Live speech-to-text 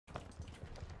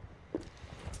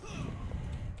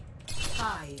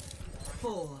5,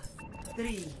 4,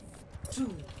 3,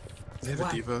 2, They have a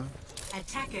 1. diva.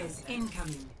 Attackers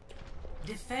incoming.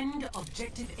 Defend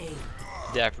objective A.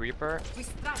 They have Reaper. We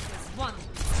start as one.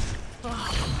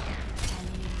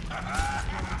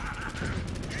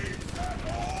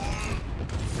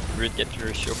 Reed, get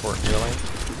your shield for healing.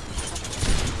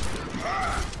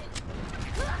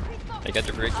 I got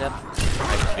the break yet?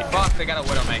 Fuck, they got a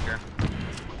Widowmaker.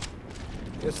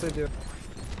 Yes, they do.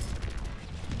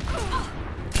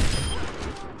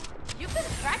 You've been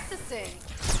practicing.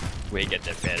 We get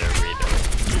the better Reader.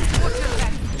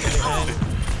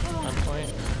 On point.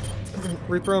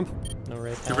 Reaper him. No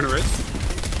right. You're gonna right?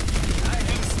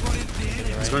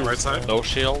 He's going right side. No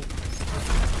shield.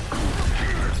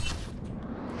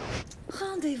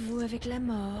 Rendez-vous avec la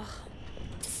mort.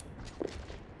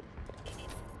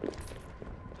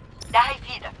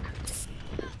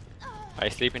 I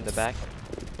sleep in the back.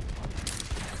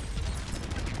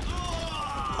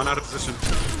 I'm out of position.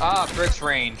 Ah, Brick's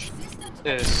range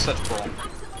is such bull.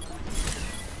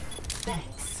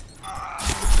 Thanks.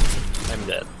 I'm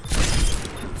dead.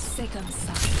 C'est comme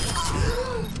ça.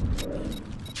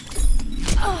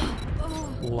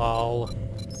 Lol.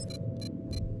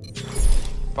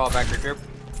 Fall back regroup.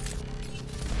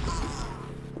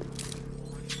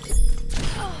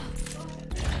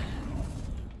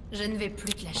 Je ne vais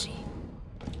plus te lâcher.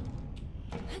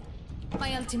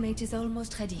 My ultimate is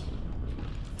almost ready.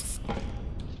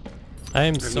 I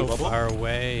am Have so you bubble? far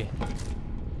away.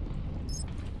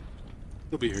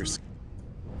 He'll be here.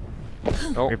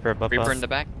 Oh, Reaper above Reaper us. in the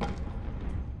back.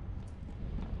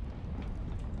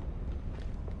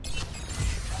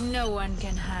 No one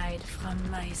can hide from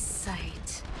my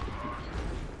sight.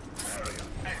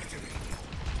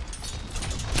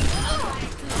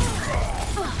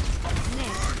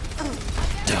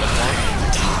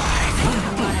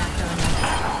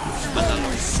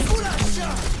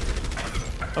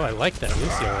 Oh, I like that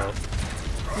Lucio ult.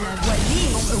 La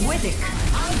voici awaiting.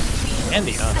 And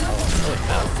the on. Oh, really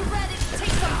fast. Ready to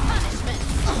take some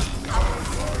punishment.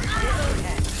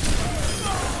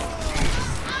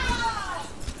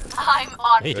 I'm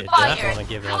on He did fire. not want to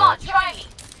give that Come on, up. try me.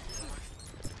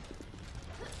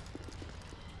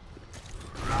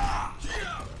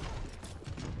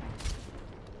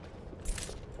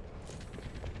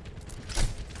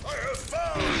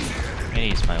 I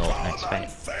use my ult next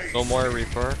phase. No more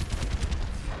Reaper.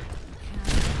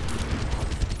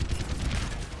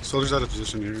 Soldier's out of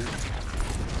position here.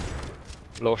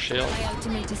 Low shield. My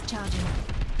ultimate is charging.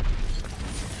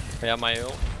 I have my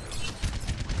ult.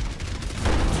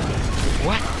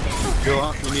 What? Heal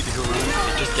up. We need to heal around.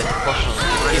 It just gets pushed on.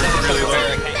 He's really low. I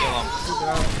can't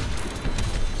heal him.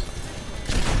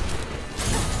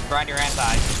 Grind your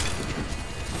anti.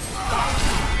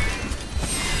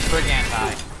 Brig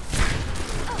anti.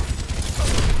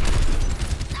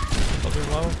 Soldier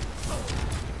low.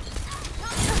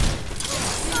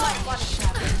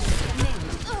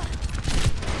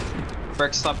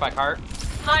 Brick slept by cart.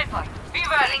 Sniper, be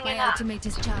ready. My ultimate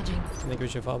is charging. I think we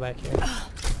should fall back here.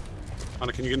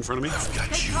 Anna, can you get in front of me? I'm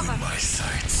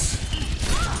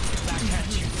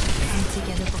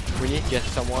together. We need to get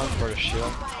someone for the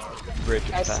shield. Bridge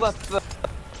is I fast. slept the.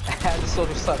 The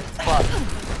soldier slept. Fuck.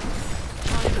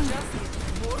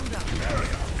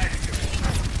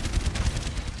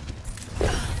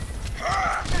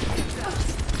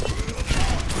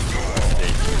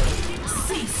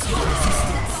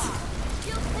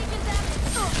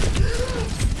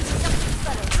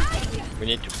 We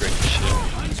need to break the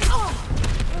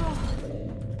shield.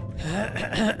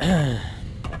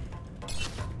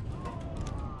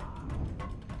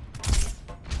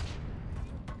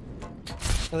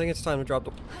 I think it's time to drop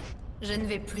the. Je ne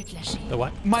vais plus te lâcher. The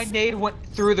what? My nade went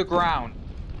through the ground.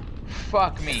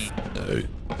 Fuck me. The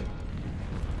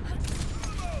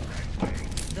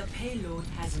payload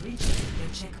has reached the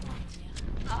checkpoint.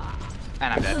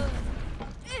 And I'm dead.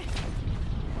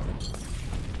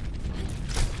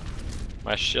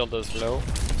 My shield is low.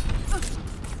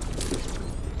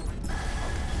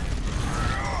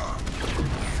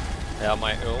 I have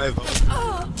my I ult. have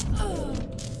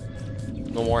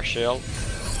No more shield.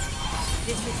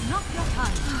 This is not your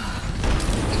time.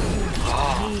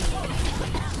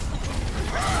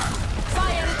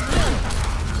 Fire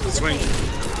at will. swing.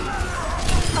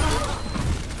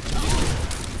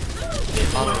 They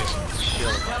always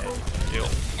shield my ult.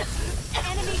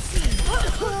 Enemy seen.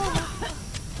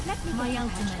 My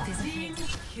ultimate is Team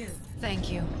kill.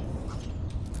 Thank you.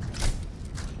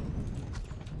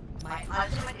 My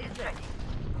ultimate is ready.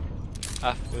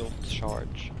 Half ult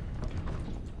charge.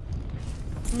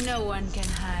 No one can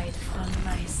hide from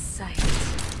my sight.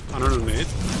 Honor and nade.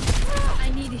 I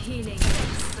need healing.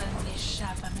 Personne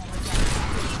n'échappe à mon regard.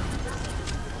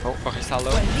 Oh, Orisa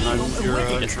low. You're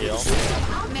in Get front heal. of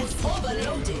us.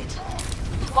 Overloaded.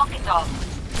 Walk it off.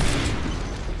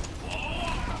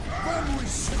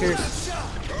 Pierce.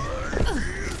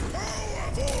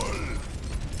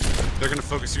 They're gonna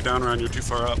focus you down, Ryan. You're too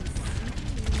far up.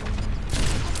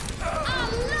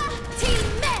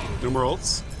 No more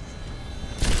ults.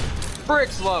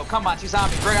 Frick's low. Come on, 2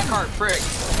 zombies. Bring on cart. Frick.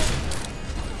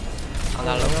 On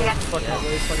a low. Fuck that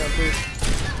race, fuck that boost.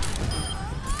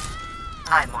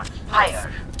 I'm on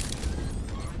fire.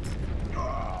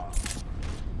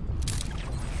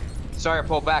 Sorry, I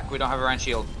pulled back. We don't have a Ryan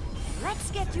shield.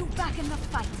 Let's get you back in the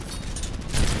fight.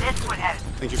 This would help.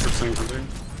 Thank you for saying something.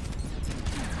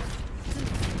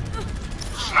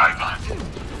 Sniper!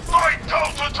 Fight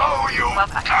toe to toe, you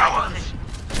coward!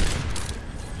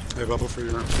 Hey, bubble for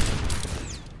your.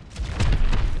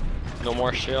 No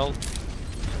more shield.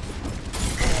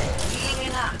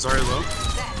 Sorry, low.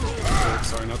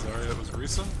 Sorry, not sorry. That was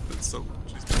Orisa. It's so.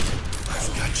 She's dead.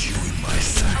 I've got you in my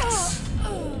sights.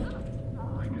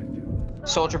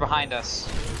 Soldier behind us.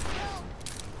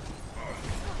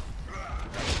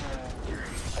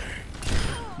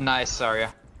 Nice,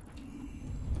 Zarya.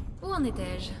 Où en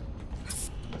étais-je?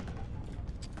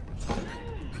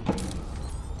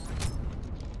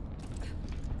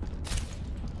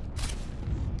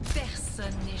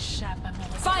 Personne n'échappe à mon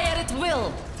regard. Fire at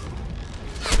will.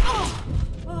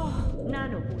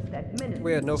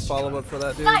 We had no follow-up for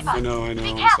that dude. I know, Be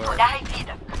I'm careful, sorry. the high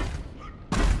feeder.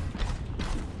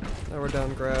 Now we're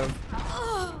down grab.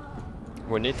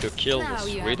 We need to kill Now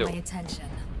this you have widow. my attention.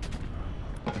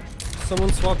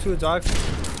 Someone swap to a dive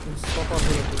and swap off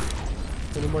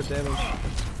with any more damage.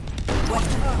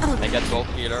 I got both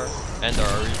healer and our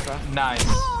Orisa. Nice.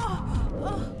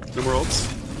 No more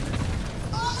ults.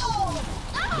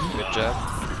 Good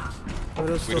job.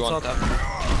 Widow's We do still want top.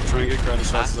 that. Try and get crowd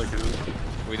as fast as I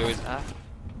can. Widow is half.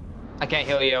 I can't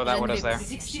heal you. That widow's there.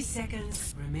 60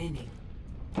 seconds remaining.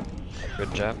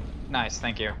 Good job. Nice,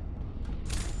 thank you.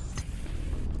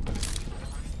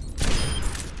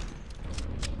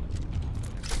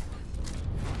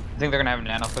 I think they're gonna have a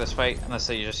nano for this fight, unless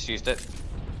they just used it.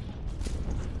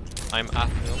 I'm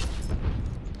half heal.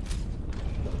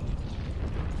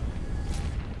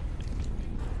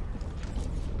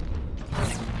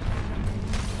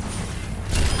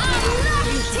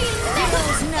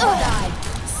 Heroes never die.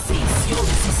 Cease your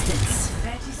resistance.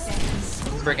 30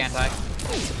 seconds. Brick anti.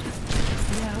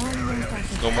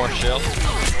 No more shield.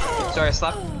 Sorry, I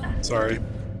slept. Sorry.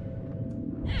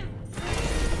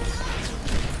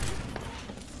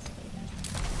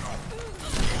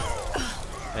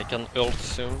 I can ult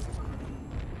soon.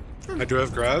 I do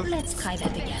have grav. Let's try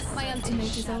that again. My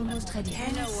ultimate is almost ready.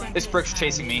 This brick's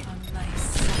chasing me. On my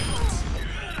side.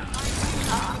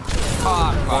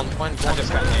 Oh, One fuck. point, I one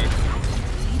just got made.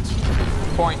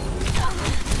 Point.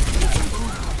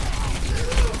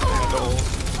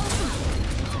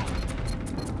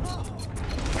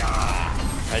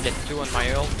 I get 2 on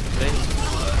my ult. Please.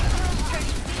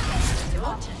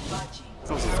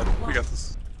 That was bad. We got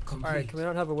this. Alright, can we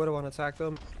not have a widow on attack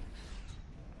them?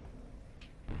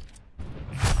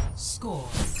 Score.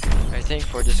 I think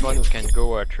for this one we can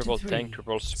go triple to tank, 3.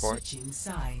 triple support, Switching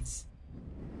sides.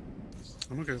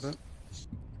 I'm okay with that.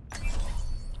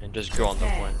 and just go on the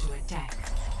Prepare point. to attack.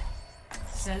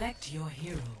 Select your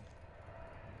hero.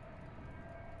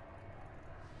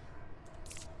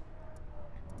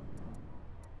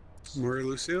 More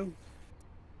Lucio.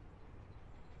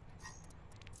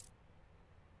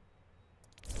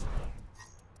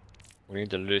 We need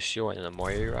the Lucio and the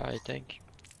Moira, I think.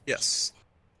 Yes.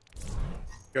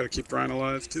 Gotta keep Ryan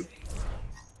alive too.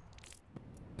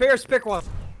 Pierce, pick one!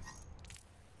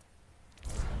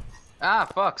 Ah,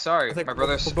 fuck, sorry. I think My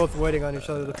brother's we're both waiting on each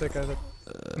other to pick, I think.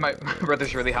 my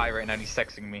brother's really high right now and he's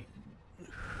texting me.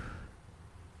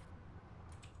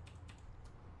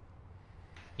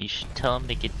 You should tell him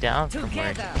to get down from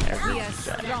where Together, we are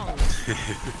strong.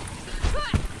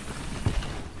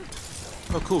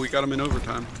 Oh, cool. We got him in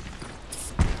overtime.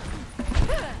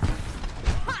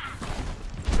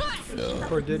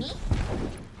 Or did.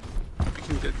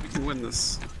 We can win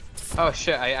this. Oh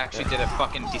shit, I actually did a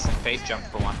fucking decent phase jump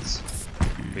for once.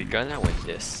 We're gonna win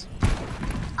this.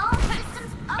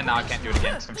 And now I can't do it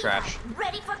again because I'm trash.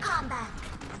 Ready for combat.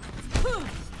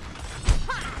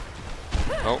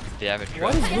 Oh, they have a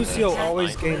Why trap. does Lucio always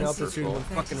Nice. gain altitude when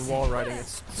fucking wall riding?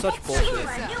 It's such bullshit.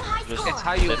 Just It's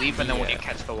how you let leap and then me, when you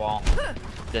catch the wall.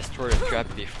 destroy the trap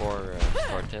before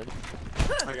started.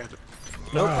 I got it.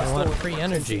 Nope, I I want still free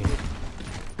energy.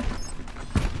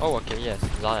 Oh, okay, yes.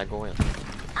 Zaya, go in.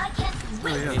 I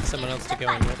need someone else to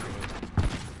go in with me.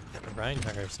 grind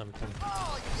her or something.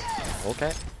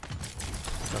 Okay.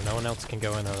 So no one else can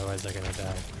go in, otherwise they're gonna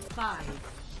die.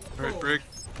 5, Alright, Brig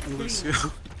and Lucio.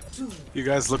 You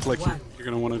guys look like you're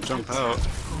gonna want to jump out.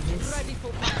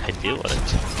 I deal with it.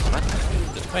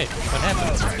 Wait, what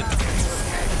happened?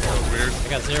 Oh, weird. I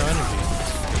got 0 energy.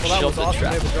 Well, that was Shield the awesome.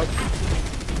 trap. They have a drug.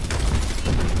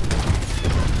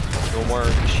 No more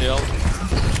shield.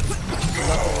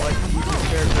 Nothing like using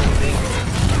character in the game.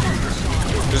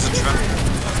 There's a trap.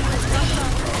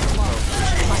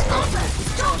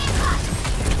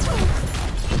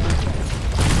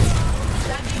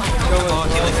 Go in,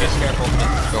 healing, be careful.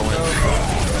 Go in.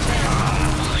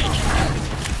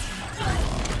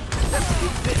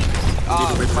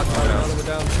 Oh, fuck. Another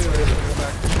down too. They have to go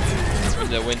back.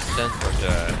 The Winston or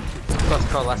the Close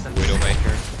coalescent.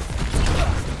 Widowmaker.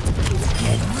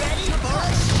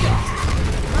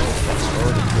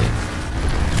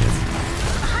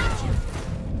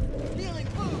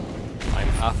 I'm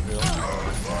half real.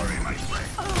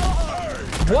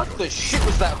 What the shit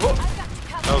was that hook?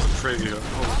 That was a crazy hook.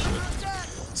 Holy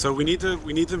shit. So we need to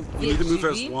move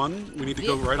as one. We need to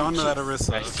go right onto that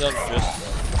Orisa. I still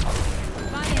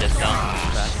Just down.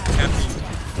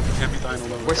 Can't be dying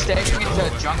alone. We're staggering into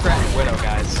Junkrat and Widow,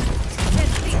 guys.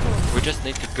 we just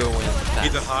need to go in Need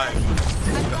fast. to hide.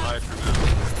 Need to hide for now.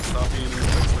 Stop being in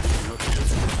place like you know to do.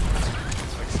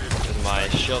 Like seriously. And my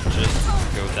shield just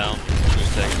go down in 2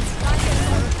 seconds.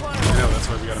 I know, that's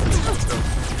why we gotta move. Let's go.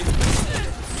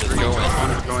 Just go in.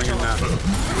 I'm going in now.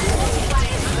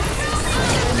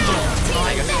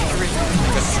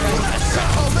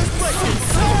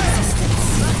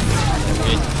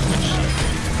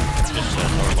 Just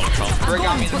normal count. Bring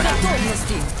on me the back.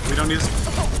 We don't need to...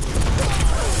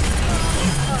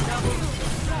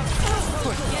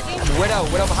 Widow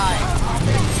behind.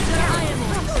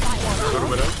 Go to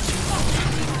Widow.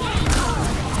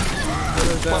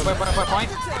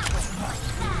 Point.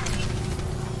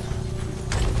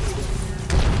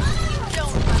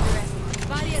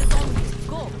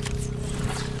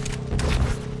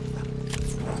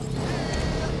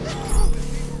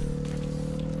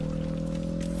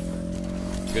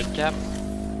 Good cap.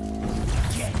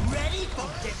 Get ready for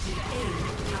objective A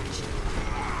capture.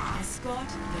 Escort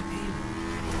the payload.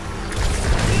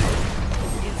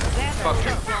 It's better Fuck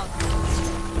you. to fall.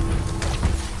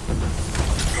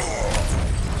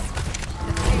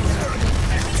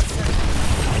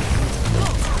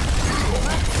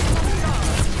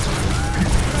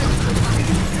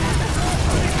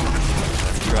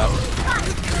 Trap.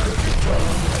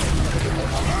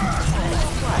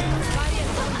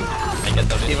 I get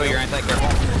the Tivo, you're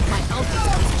anti-careful.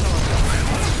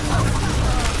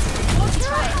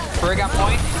 Brig on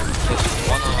point. Just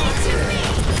one on.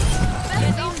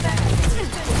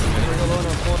 Bring alone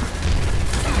on point.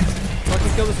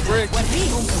 Fucking kill this Brig.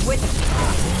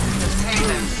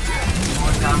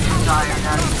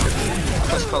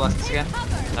 Close coalescence again.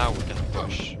 Now we can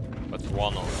push. But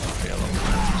one on yellow.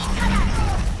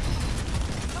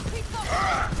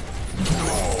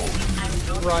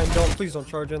 Ryan, please don't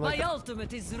charge in like My that.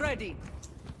 ultimate is ready.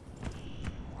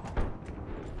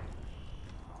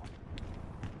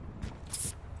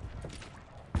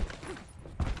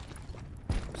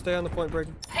 Stay on the point, Brig.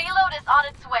 Payload is on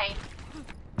its way.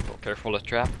 So careful the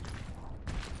trap.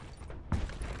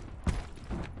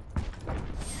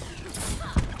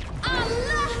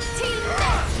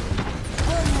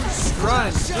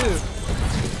 Ryan, dude,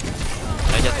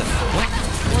 I get the. What?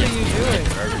 what are you doing?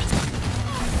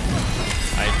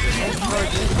 I just.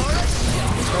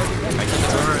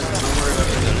 Alright, don't worry about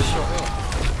it.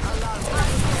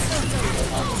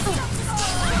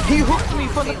 He hooked me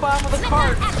from the bottom of the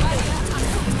cart.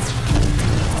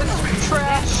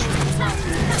 Trash.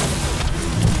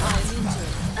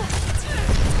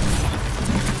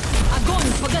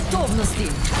 Огонь по готовности.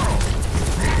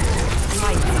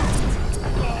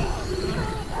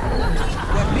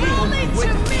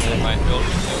 They might build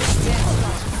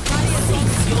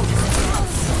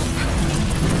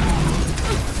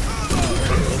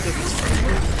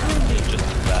just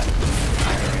back.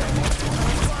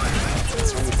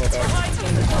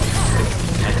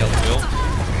 I killed Bill.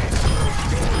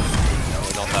 No,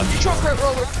 we don't have to. Junkrat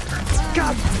roller.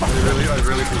 God. I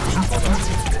really think we should fall back.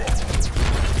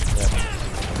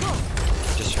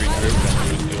 Just regroup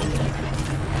and use the ult.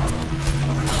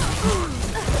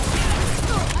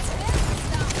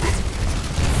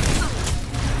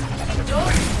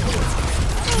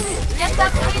 Get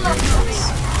that payload.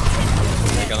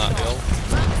 They're gonna heal.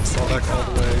 Fall back all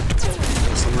the way.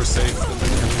 Go somewhere safe. Then we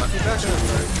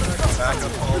can back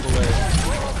up all the way.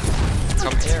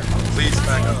 Come here. Please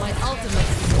back up. My ultimate.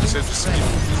 Just speed.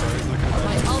 Sorry, look at that.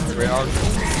 My ultimate. We are. is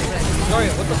ready. Sorry,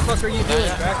 what the fuck are you doing?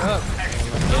 Back up.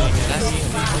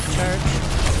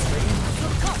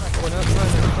 Going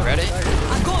outside. Ready?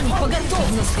 Огонь по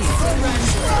готовности.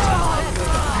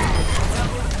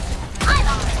 I'm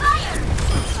on fire!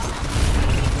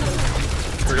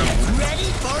 We're going.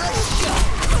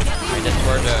 Wait, that's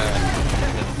where the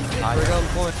We're on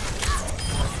point.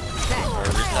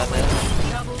 reset is.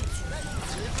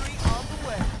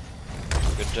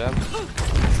 Good job.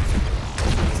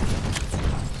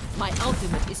 My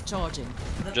ultimate is charging.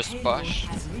 Just push.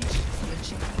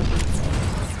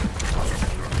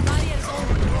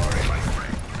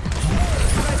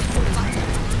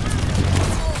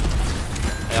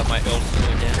 I have my ult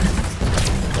again.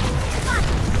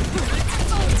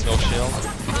 No shield.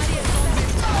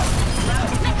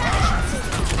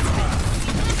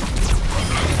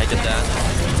 I get that.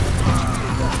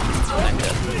 I'm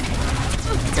dead.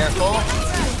 Careful.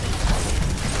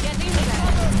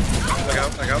 I got.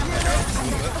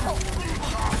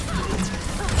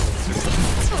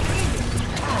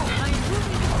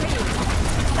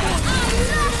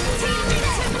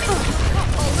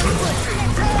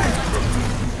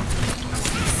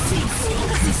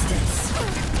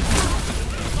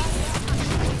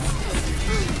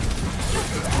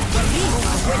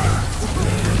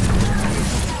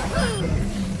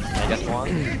 I get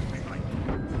one.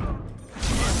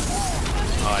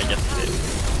 Oh, I get two.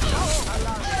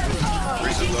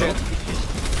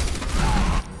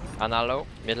 Analo,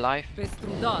 midlife.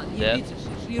 Dead.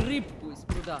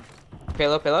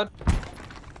 Payload.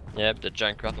 Yep, the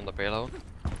Junkrat on the payload.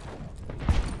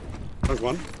 There's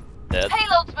one. Dead.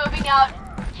 Payload's moving out.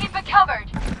 Keep it covered.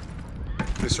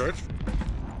 Nice charge.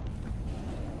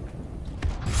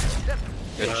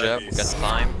 Good job, we got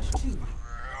time.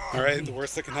 Alright, the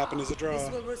worst that can happen is a draw.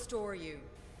 Will restore you.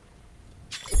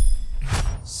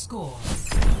 Score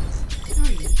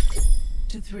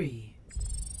 3-3.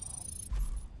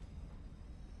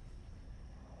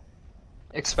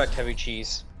 Expect heavy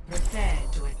cheese. Prepare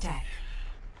to attack.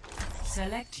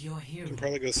 Select your hero. Can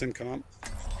probably go same comp.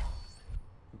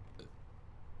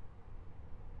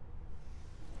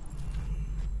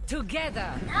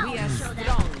 Together we are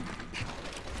strong.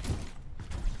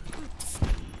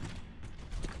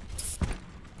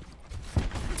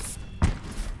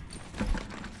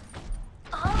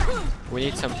 We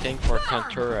need something for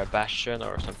counter a Bastion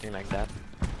or something like that.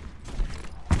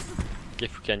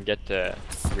 If we can get the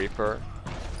Reaper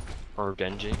or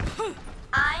Genji.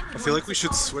 I feel like we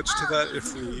should switch to that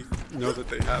if we know that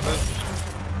they have it.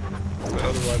 But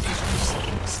otherwise we should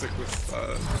just stick with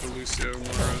the Lucio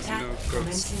more, you know,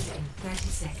 goats. In 30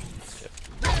 seconds.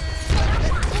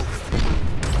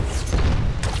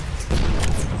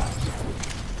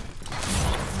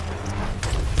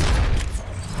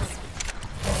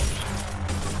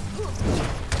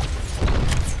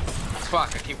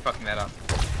 Fuck, I keep fucking that up.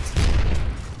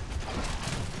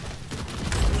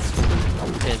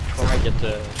 We can try get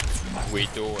the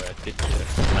Widow pick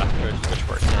after switch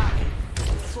for a tank.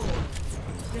 4,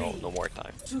 3, No more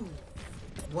time. 2,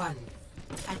 1.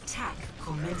 Attack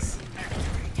commencing.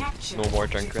 Capture. No more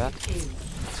Junkrat.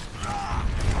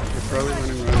 We're probably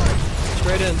running around.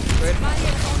 Straight in. Straight.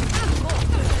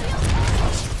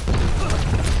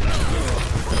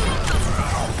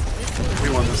 We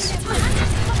won this.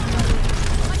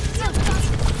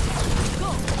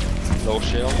 No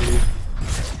shield.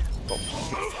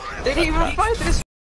 They didn't even fight this